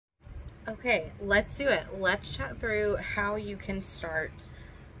Okay, let's do it. Let's chat through how you can start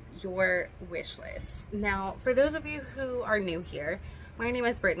your wish list. Now, for those of you who are new here, my name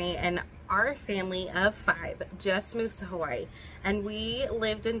is Brittany and our family of 5 just moved to Hawaii, and we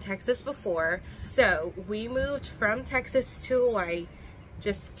lived in Texas before. So we moved from Texas to Hawaii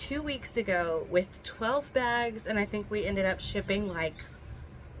just 2 weeks ago with 12 bags, and I think we ended up shipping like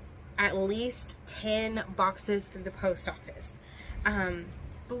at least 10 boxes through the post office.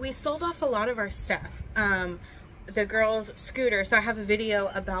 But we sold off a lot of our stuff. The girls' scooter, so I have a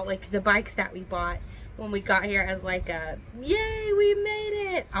video about like the bikes that we bought when we got here as like a yay, we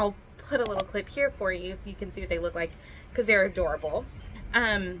made it. I'll put a little clip here for you so you can see what they look like because they're adorable.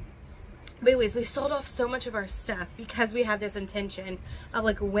 But anyways, we sold off so much of our stuff because we had this intention of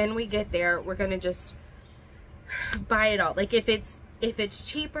like when we get there, we're gonna just buy it all. Like if it's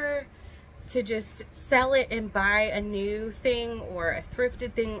cheaper to just sell it and buy a new thing or a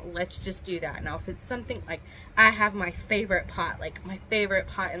thrifted thing, let's just do that. Now if it's something like, I have my favorite pot, like my favorite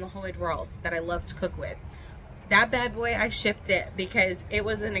pot in the whole wide world that I love to cook with. That bad boy, I shipped it because it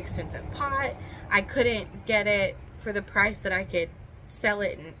was an expensive pot. I couldn't get it for the price that I could sell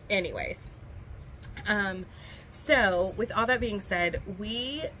it in anyways. So with all that being said,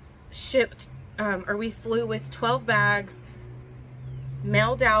 we shipped or we flew with 12 bags,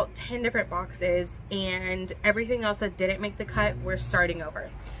 mailed out 10 different boxes, and everything else that didn't make the cut, we're starting over.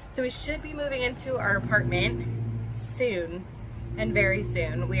 So we should be moving into our apartment soon, and very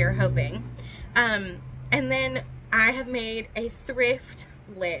soon, we are hoping. And then I have made a thrift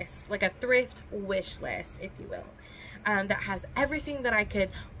list, like a thrift wish list, if you will, that has everything that I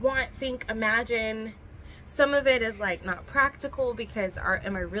could want, think, imagine. Some of it is like not practical because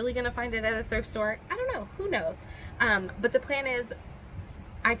am I really gonna find it at a thrift store? I don't know, who knows? But the plan is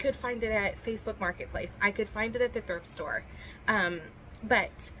I could find it at Facebook Marketplace. I could find it at the thrift store.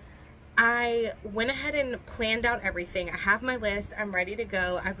 But I went ahead and planned out everything. I have my list. I'm ready to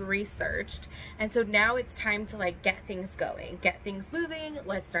go. I've researched. And so now it's time to like get things going, get things moving.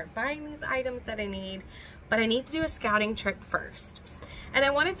 Let's start buying these items that I need. But I need to do a scouting trip first. And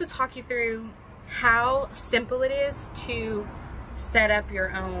I wanted to talk you through how simple it is to set up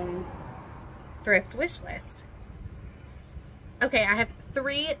your own thrift wish list. Okay, I have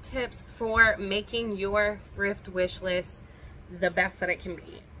 3 tips for making your thrift wish list the best that it can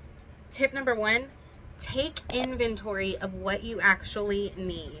be. Tip number 1, take inventory of what you actually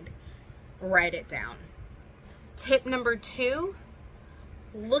need. Write it down. Tip number 2,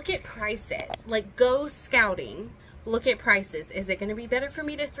 look at prices. Like, go scouting. Look at prices. Is it going to be better for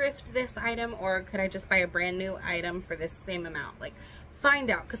me to thrift this item, or could I just buy a brand new item for this same amount? Like,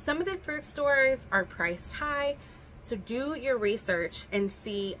 find out, because some of the thrift stores are priced high. So do your research and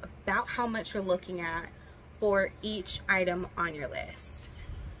see about how much you're looking at for each item on your list.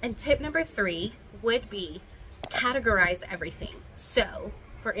 And tip number 3 would be categorize everything. So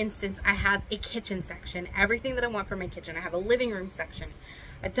for instance, I have a kitchen section, everything that I want for my kitchen. I have a living room section,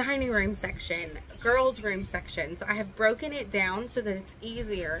 a dining room section, a girls' room section. So I have broken it down so that it's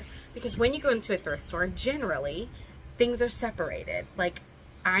easier, because when you go into a thrift store, generally things are separated. Like,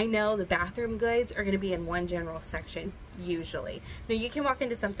 I know the bathroom goods are going to be in one general section usually. Now you can walk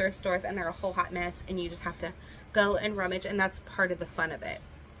into some thrift stores and they're a whole hot mess and you just have to go and rummage, and that's part of the fun of it.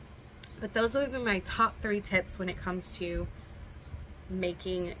 But those would be my top 3 tips when it comes to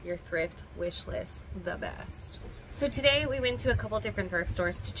making your thrift wish list the best. So today we went to a couple different thrift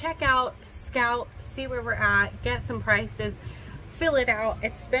stores to check out, scout, see where we're at, get some prices, fill it out.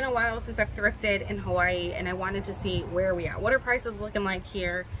 It's been a while since I've thrifted in Hawaii, and I wanted to see where we at. What are prices looking like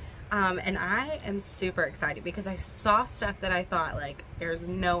here? And I am super excited because I saw stuff that I thought, like, there's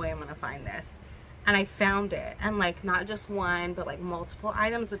no way I'm gonna find this. And I found it, and like not just one, but like multiple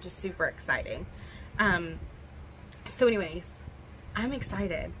items, which is super exciting. So anyways, I'm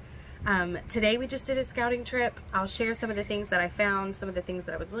excited. Today we just did a scouting trip. I'll share some of the things that I found, some of the things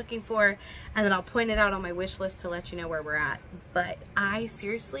that I was looking for, and then I'll point it out on my wish list to let you know where we're at. But I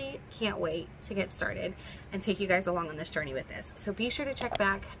seriously can't wait to get started and take you guys along on this journey with this. So be sure to check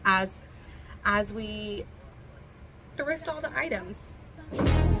back as we thrift all the items.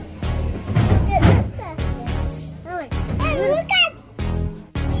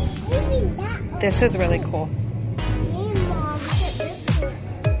 This is really cool.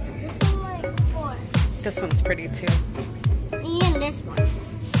 This one's pretty too. And this one.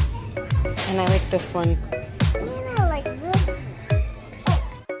 And I like this one. And I like this. Oh.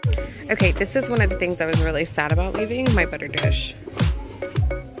 Okay, this is one of the things I was really sad about leaving. My butter dish.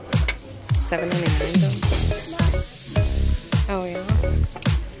 $7.99 though. Oh yeah.